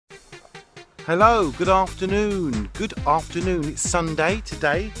Hello, good afternoon. Good afternoon. It's Sunday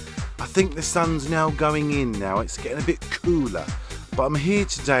today. I think the sun's now going in now. It's getting a bit cooler. But I'm here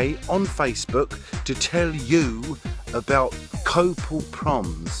today on Facebook to tell you about Cople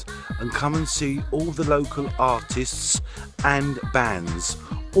Proms and come and see all the local artists and bands,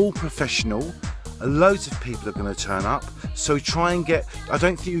 all professional. Loads of people are going to turn up, so try and get, I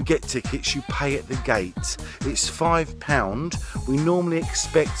don't think you get tickets, you pay at the gate. It's £5. We normally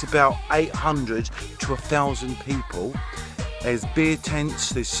expect about 800 to 1,000 people. There's beer tents,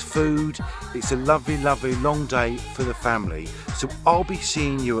 there's food. It's a lovely, lovely long day for the family. So I'll be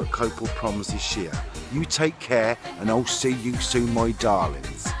seeing you at Cople Proms this year. You take care and I'll see you soon, my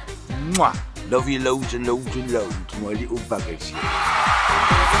darlings. Mwah! Love you loads and loads and loads, my little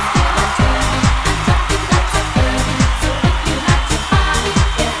buggers.